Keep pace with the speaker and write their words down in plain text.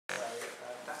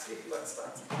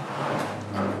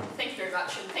Thank you very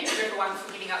much, and thank you everyone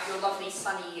for giving up your lovely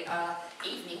sunny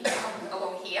evening to come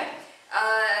along here.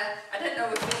 I don't know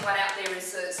if anyone out there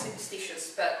is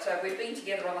superstitious, but we've been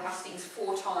together on the Hustings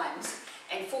 4 times,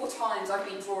 and 4 times I've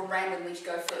been drawn randomly to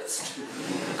go first.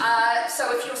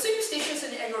 So if you're superstitious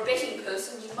and you're a betting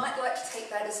person, you might like to take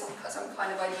that as some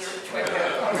kind of idea of which way we're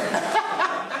going.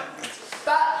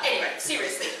 But anyway,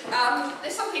 seriously,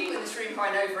 there's some people in this room who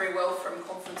I know very well from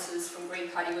conferences, from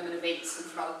Green Party women events and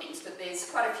from other things, but there's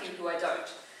quite a few who I don't.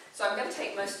 So I'm going to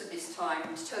take most of this time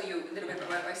to tell you a little bit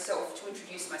about myself, to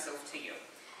introduce myself to you.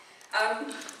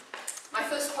 My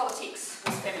first politics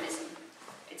was feminism.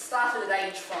 It started at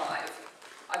age 5.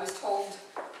 I was told,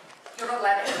 you're not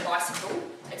allowed to have a bicycle.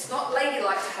 It's not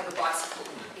ladylike to have a bicycle.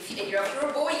 If you're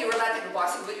a boy, you're allowed to have a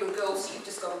bicycle, but you're a girl, so you've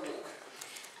just got to walk.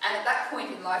 And at that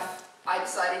point in life, I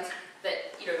decided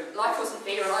that, life wasn't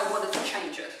fair and I wanted to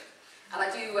change it. And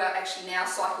I do actually now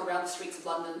cycle around the streets of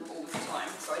London all the time,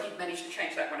 so I did manage to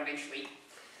change that one eventually.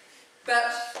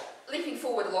 But leaping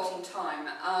forward a lot in time,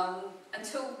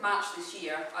 until March this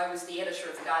year, I was the editor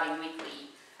of The Guardian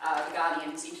Weekly, The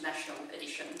Guardian's international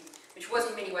edition, which was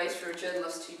in many ways for a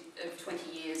journalist of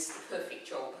 20 years the perfect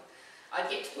job. I'd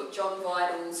get to put John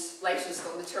Vidal's latest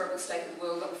on the terrible state of the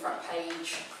world on the front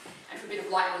page, and for a bit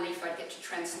of light relief I'd get to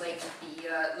translate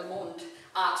the Le Monde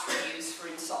arts reviews for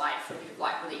Inside for a bit of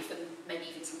light relief, and maybe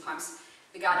even sometimes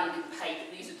The Guardian didn't pay,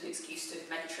 but use it as an excuse to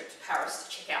make a trip to Paris to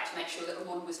check out to make sure that Le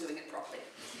Monde was doing it properly.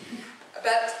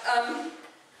 But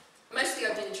mostly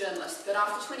I've been a journalist, but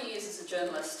after 20 years as a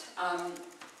journalist,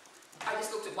 I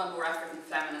just looked at one more African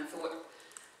famine and thought,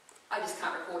 I just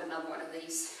can't record another one of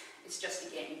these. It's just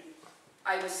again.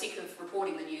 I was sick of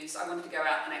reporting the news. I wanted to go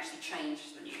out and actually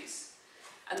change the news.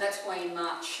 And that's why in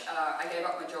March I gave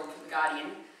up my job for The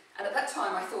Guardian. And at that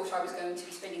time I thought I was going to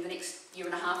be spending the next year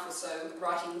and a half or so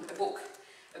writing a book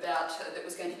about that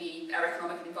was going to be our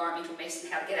economic and environmental mess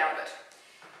and how to get out of it.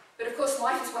 But of course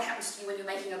life is what happens to you when you're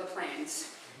making other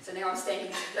plans. So now I'm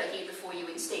standing here before you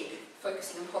instead,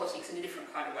 focusing on politics in a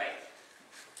different kind of way.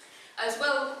 As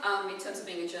well, in terms of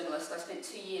being a journalist, I spent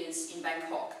 2 years in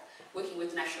Bangkok working with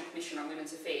the National Commission on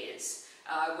Women's Affairs,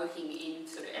 working in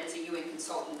as a UN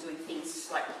consultant, doing things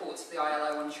like reports for the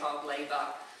ILO on child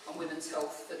labour, on women's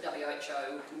health for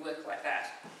WHO, and work like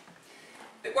that.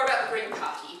 But what about the Green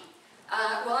Party?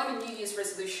 Well, I'm a New Year's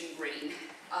resolution Green.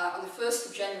 On the 1st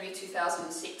of January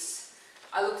 2006,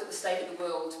 I looked at the state of the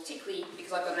world, particularly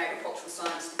because I've got an agricultural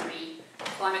science degree,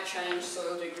 climate change,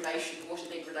 soil degradation, water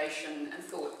degradation, and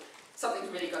thought,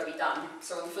 something's really got to be done.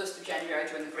 So on the 1st of January, I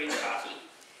joined the Green Party.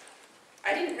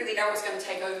 I didn't really know what was going to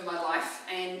take over my life,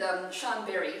 and Sian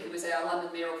Berry, who was our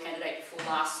London mayoral candidate before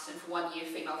last, and for 1 year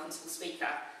female principal speaker,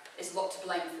 is a lot to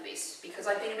blame for this, because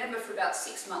I'd been a member for about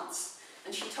 6 months,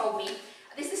 and she told me,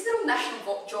 there's this little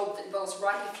national job that involves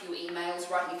writing a few emails,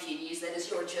 writing a few newsletters,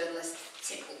 you're a journalist,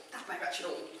 simple, not very much at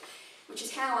all. Which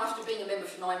is how, after being a member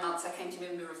for 9 months, I came to be a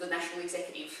member of the national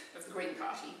executive of the Green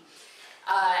Party,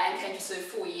 and came to serve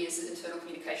 4 years as internal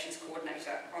communications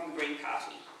coordinator on the Green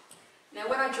Party. Now,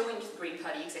 when I joined the Green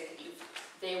Party executive,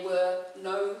 there were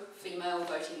no female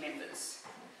voting members.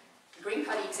 The Green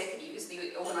Party executive is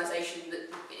the organisation that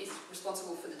is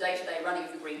responsible for the day-to-day running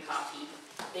of the Green Party.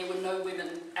 There were no women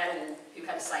at all who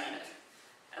had a say in it.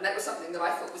 And that was something that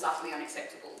I thought was utterly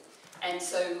unacceptable. And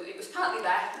so it was partly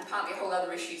that, and partly a whole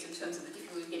other issues in terms of the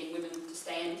difficulty of getting women to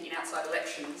stand in outside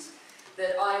elections,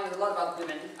 that I, with a lot of other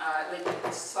women,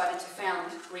 decided to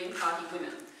found Green Party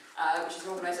Women, which is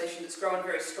an organisation that's grown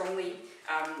very strongly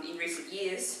in recent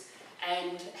years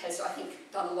and has, I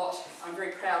think, done a lot. I'm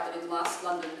very proud that in the last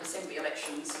London Assembly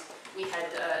elections we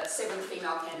had 7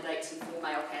 female candidates and 4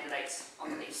 male candidates on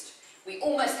the list. We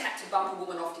almost had to bump a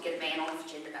woman off to get a man on for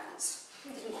gender balance.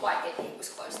 Didn't quite get there, it was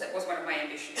close. That was one of my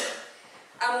ambitions.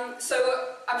 So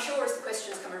I'm sure as the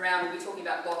questions come around we'll be talking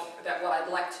about a lot about what I'd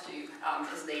like to do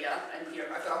as leader, and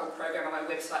I've got a whole program on my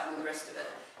website and all the rest of it.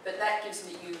 But that gives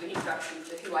you an introduction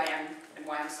to who I am and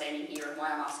why I'm standing here and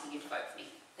why I'm asking you to vote for me.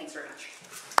 Thanks very much.